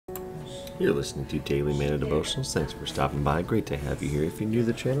You're listening to Daily Manna Devotionals. Thanks for stopping by. Great to have you here. If you're new to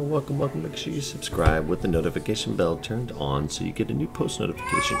the channel, welcome. Make sure you subscribe with the notification bell turned on so you get a new post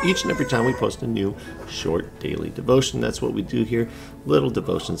notification each and every time we post a new short daily devotion. That's what we do here. Little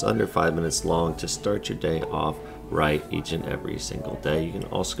devotions under 5 minutes long to start your day off right each and every single day. You can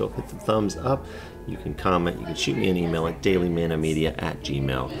also go hit the thumbs up. You can comment. You can shoot me an email at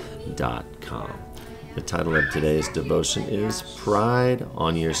dailymannamedia@gmail.com. The title of today's devotion is Pride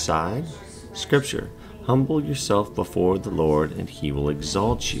on Your Side. Scripture, humble yourself before the Lord and he will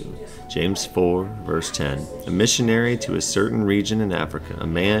exalt you. James 4 verse 10. A missionary to a certain region in Africa, a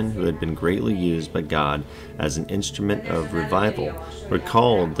man who had been greatly used by God as an instrument of revival,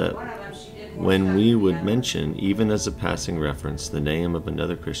 recalled that when we would mention, even as a passing reference, the name of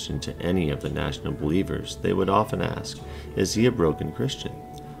another Christian to any of the national believers, they would often ask, is he a broken Christian?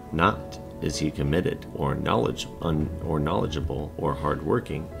 Not, is he committed or knowledgeable or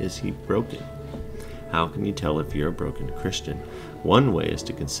hardworking? Is he broken? How can you tell if you're a broken Christian? One way is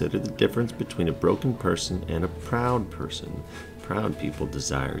to consider the difference between a broken person and a proud person. Proud people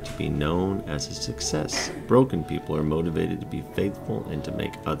desire to be known as a success. Broken people are motivated to be faithful and to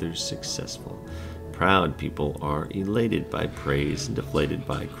make others successful. Proud people are elated by praise and deflated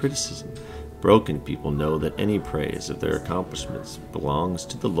by criticism. Broken people know that any praise of their accomplishments belongs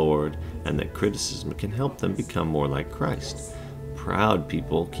to the Lord and that criticism can help them become more like Christ. Proud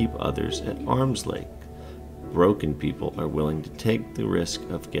people keep others at arm's length. Broken people are willing to take the risk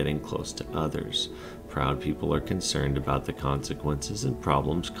of getting close to others. Proud people are concerned about the consequences and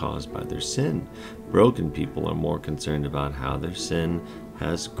problems caused by their sin. Broken people are more concerned about how their sin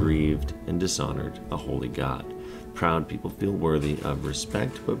has grieved and dishonored a holy God. Proud people feel worthy of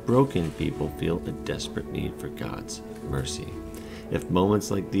respect, but broken people feel a desperate need for God's mercy. If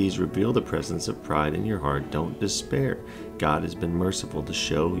moments like these reveal the presence of pride in your heart, don't despair. God has been merciful to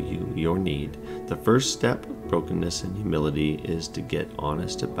show you your need. The first step of brokenness and humility is to get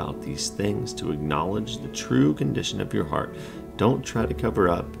honest about these things, to acknowledge the true condition of your heart. Don't try to cover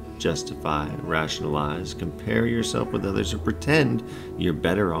up, justify, rationalize, compare yourself with others, or pretend you're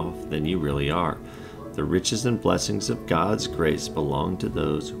better off than you really are. The riches and blessings of God's grace belong to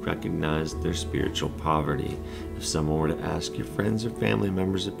those who recognize their spiritual poverty. If someone were to ask your friends or family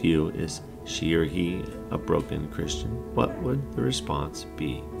members of you, is she or he a broken Christian? What would the response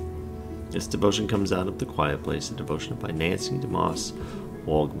be? This devotion comes out of The Quiet Place, a devotion by DeMoss,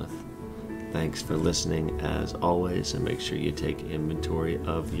 Wolgemuth. Thanks for listening as always, and make sure you take inventory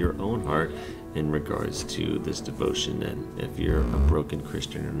of your own heart in regards to this devotion and if you're a broken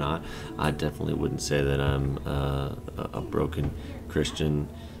Christian or not. I definitely wouldn't say that I'm a broken Christian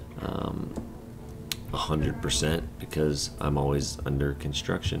 100% because I'm always under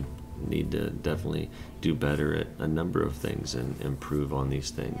construction. Need to definitely do better at a number of things and improve on these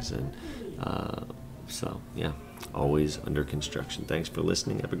things, and so yeah, always under construction. Thanks for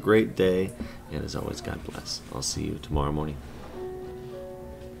listening. Have a great day, and as always, God bless. I'll see you tomorrow morning.